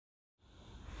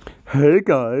Hey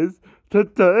guys,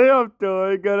 today I'm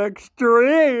doing an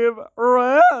extreme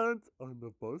rant on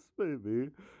the bus baby.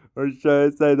 Or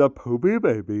should I say the poopy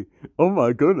baby? Oh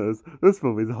my goodness, this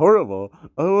movie's horrible.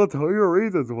 I will tell you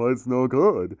reasons why it's no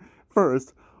good.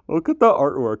 First, look at the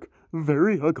artwork.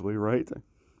 Very ugly, right?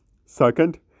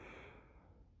 Second,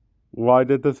 why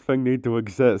did this thing need to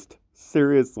exist?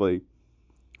 Seriously.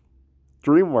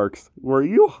 DreamWorks, were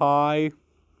you high?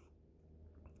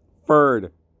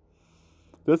 Third,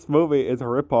 this movie is a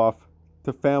ripoff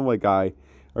to Family Guy,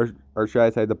 or should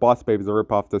I say, The Boss Baby is a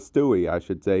ripoff to Stewie, I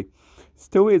should say.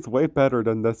 Stewie is way better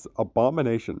than this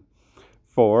abomination.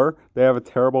 4, they have a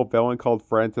terrible villain called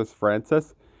Francis.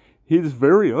 He's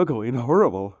very ugly and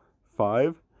horrible.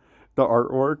 5, the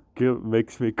artwork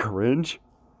makes me cringe.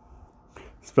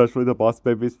 Especially the Boss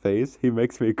Baby's face, he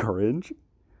makes me cringe.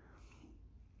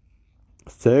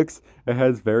 6, it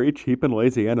has very cheap and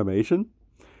lazy animation.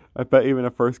 I bet even a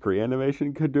first grade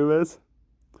animation could do this.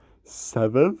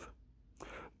 7,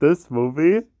 this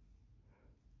movie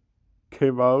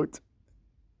came out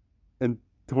in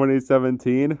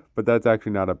 2017, but that's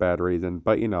actually not a bad reason.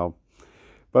 But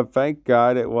thank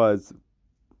God it was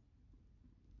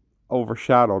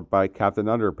overshadowed by Captain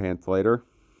Underpants later.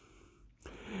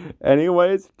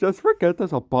 Anyways, just forget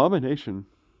this abomination.